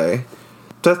 I would say.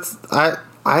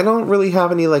 I don't really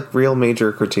have any like real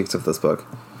major critiques of this book.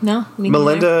 No,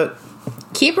 Melinda,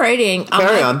 keep writing.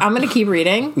 Carry on. I'm going to keep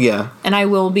reading. Yeah. And I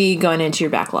will be going into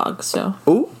your backlog, so.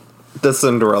 Ooh. The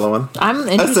Cinderella one. I'm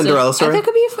interested. A Cinderella story? I think it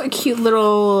could be a cute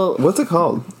little... What's it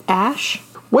called? Ash.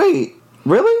 Wait,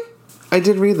 really? I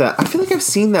did read that. I feel like I've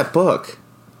seen that book.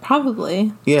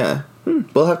 Probably. Yeah.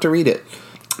 We'll have to read it.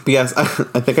 But yes, I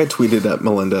think I tweeted at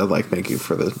Melinda, like, thank you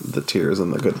for the tears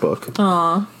and the good book.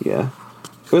 Aw. Yeah.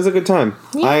 It was a good time.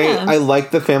 Yeah. I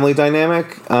liked the family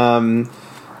dynamic. I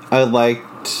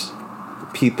liked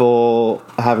people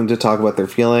having to talk about their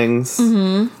feelings.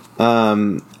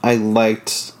 I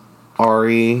liked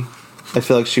Ari. I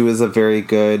feel like she was a very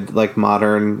good, like,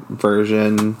 modern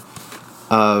version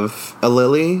of a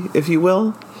Lily, if you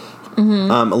will. A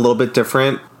little bit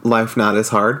different. Life not as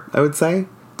hard, I would say,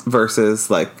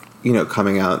 versus, like, you know,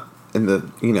 coming out in the,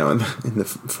 you know, in the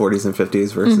 40s and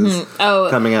 50s versus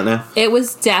coming out now. It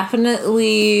was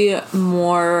definitely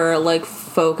more, like,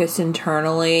 focused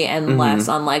internally and less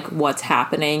on, like, what's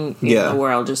happening in the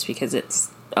world, just because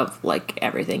it's of, like,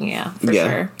 everything, for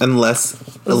sure. And less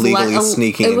illegally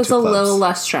sneaking into clubs. It was a little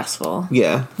less stressful.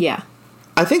 Yeah. Yeah.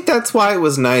 I think that's why it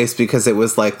was nice, because it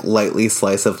was, like, lightly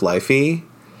slice of life-y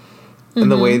in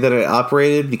the way that it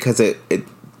operated, because it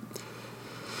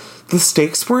the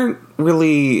stakes weren't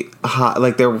really high.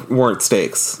 Like, there weren't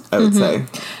stakes, I would say.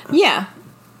 Yeah.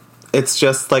 It's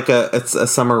just like it's a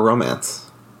summer romance.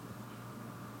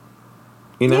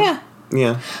 You know? Yeah.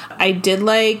 Yeah. I did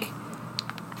like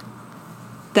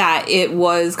that it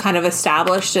was kind of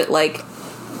established that, like,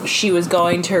 she was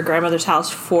going to her grandmother's house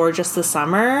for just the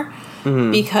summer,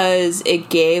 because it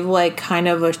gave, like, kind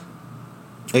of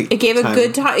it gave a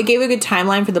good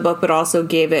timeline for the book, but also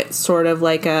gave it sort of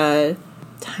like a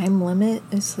time limit.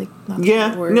 Is like not the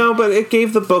right word. No, but it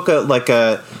gave the book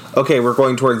okay, we're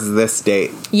going towards this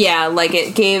date. Yeah, like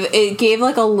it gave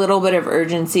like a little bit of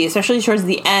urgency, especially towards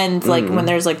the end, like when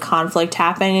there's like conflict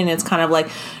happening, and it's kind of like,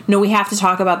 no, we have to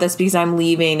talk about this because I'm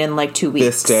leaving in like 2 weeks.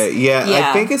 This day, yeah.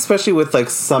 I think especially with like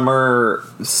summer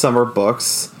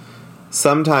books,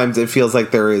 sometimes it feels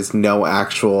like there is no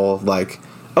actual, like,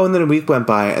 oh, and then a week went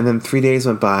by, and then 3 days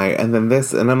went by, and then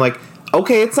this, and I'm like,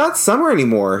 okay, it's not summer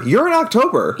anymore. You're in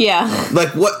October. Yeah. Like,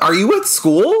 what? Are you at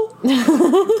school?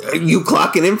 Are you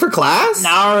clocking in for class?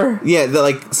 No. Yeah,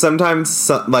 like, sometimes,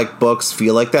 like, books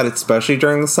feel like that, especially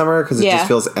during the summer, because it just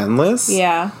feels endless.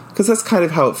 Yeah. Because that's kind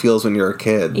of how it feels when you're a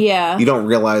kid. Yeah. You don't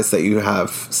realize that you have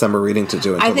summer reading to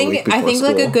do until the week before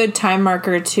school. like, a good time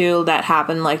marker, too, that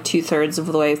happened, like, 2/3 of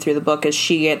the way through the book is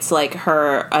she gets, like,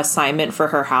 her assignment for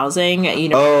her housing at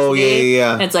university. Oh,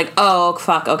 yeah. And it's like, oh,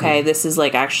 fuck, okay, this is,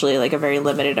 like, actually, like, a very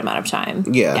limited amount of time.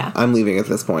 Yeah. I'm leaving at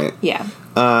this point. Yeah.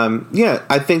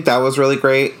 I think that was really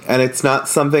great. And it's not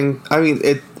something, I mean,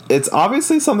 it's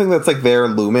obviously something that's, like, there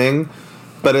looming,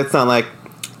 but it's not like,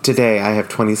 today I have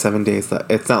 27 days left.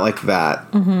 It's not like that,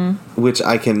 which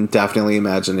I can definitely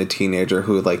imagine a teenager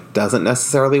who, like, doesn't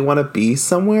necessarily want to be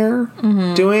somewhere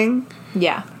doing.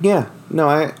 Yeah. Yeah. No,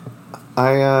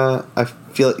 I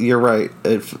feel you're right.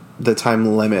 If the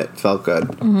time limit felt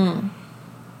good.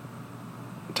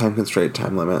 Time constraint,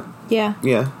 time limit. Yeah.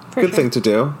 Yeah. Good thing to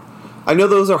do. I know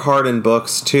those are hard in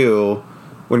books too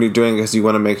when you're doing it, because you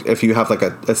want to make, if you have like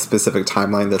a specific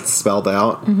timeline that's spelled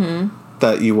out,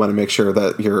 that you want to make sure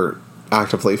that you're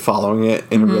actively following it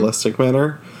in a realistic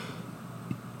manner.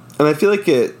 And I feel like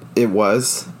it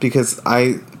was, because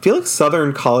I feel like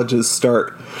Southern colleges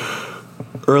start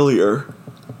earlier.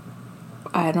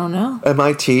 I don't know.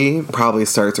 MIT probably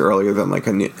starts earlier than like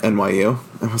a new NYU.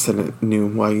 I almost said a new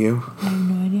YU. I have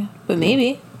no idea. But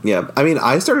maybe. Yeah. I mean,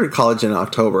 I started college in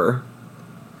October.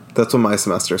 That's when my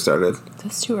semester started.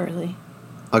 That's too early.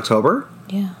 October?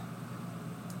 Yeah.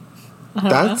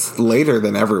 That's later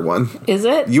than everyone. Is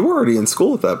it? You were already in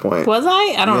school at that point. Was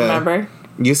I? I don't remember.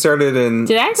 You started in...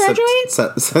 Did I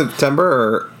graduate? September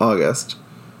or August?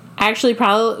 Actually,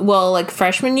 probably... Well, like,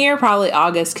 freshman year, probably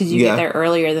August, because you get there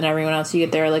earlier than everyone else. You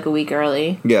get there, like, a week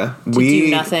early. Yeah. To do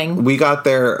nothing. We got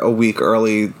there a week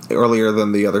earlier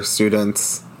than the other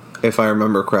students, if I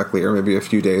remember correctly, or maybe a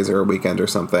few days or a weekend or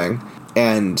something.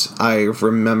 And I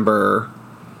remember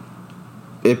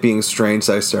it being strange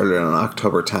that I started on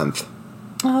October 10th.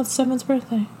 Oh, it's Devin's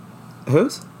birthday.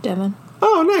 Whose? Devin.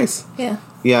 Oh, nice. Yeah.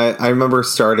 Yeah, I remember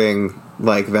starting,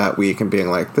 like, that week and being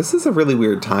like, this is a really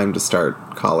weird time to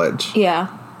start college.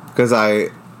 Yeah. Because I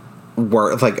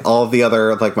worked, like, all of the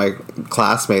other, like, my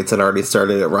classmates had already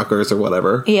started at Rutgers or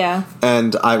whatever. Yeah.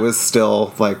 And I was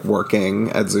still, like, working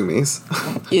at Zoomies.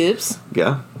 Oops.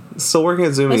 Yeah. Still working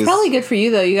at Zoomies. It's probably good for you,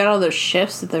 though. You got all those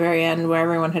shifts at the very end where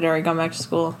everyone had already gone back to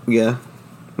school. Yeah.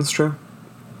 That's true.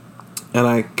 And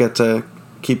I get to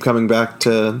keep coming back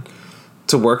to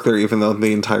work there, even though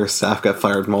the entire staff got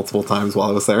fired multiple times while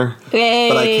I was there. Yay.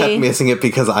 But I kept missing it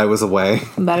because I was away.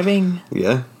 Bada bing.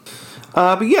 Yeah.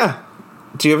 But yeah.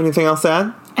 Do you have anything else to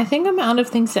add? I think I'm out of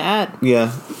things to add.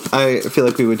 Yeah. I feel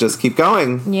like we would just keep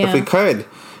going if we could.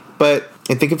 But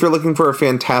I think if you're looking for a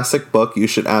fantastic book, you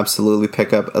should absolutely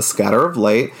pick up A Scatter of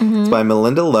Light. It's by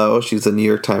Melinda Lowe. She's a New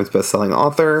York Times bestselling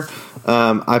author.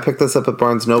 I picked this up at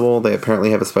Barnes & Noble. They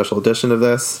apparently have a special edition of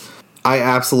this. I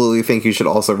absolutely think you should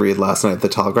also read Last Night at the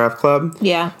Telegraph Club.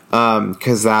 Yeah.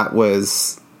 Because that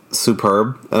was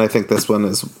superb, and I think this one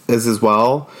is as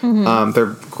well.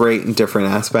 They're great in different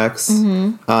aspects,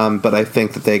 but I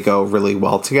think that they go really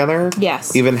well together.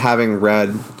 Yes. Even having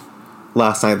read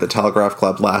last night at the Telegraph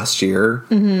Club last year,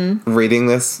 reading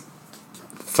this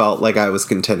felt like I was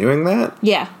continuing that.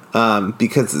 Yeah.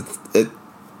 Because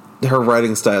her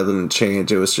writing style didn't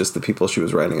change. It was just the people she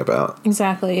was writing about.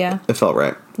 Exactly, yeah. It felt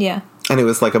right. Yeah. And it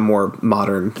was like a more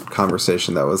modern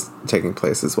conversation that was taking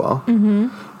place as well.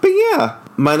 But yeah,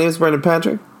 my name is Brendan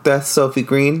Patrick. That's Sophie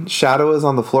Green. Shadow is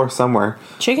on the floor somewhere.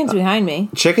 Chicken's behind me.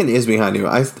 Chicken is behind you.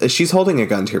 She's holding a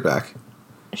gun to your back.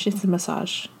 She's a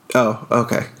massage. Oh,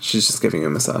 okay. She's just giving you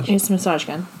a massage. It's a massage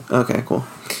gun. Okay, cool.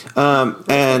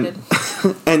 And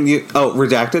you... Oh,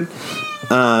 redacted?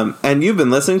 And you've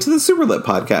been listening to the Superlit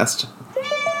Podcast.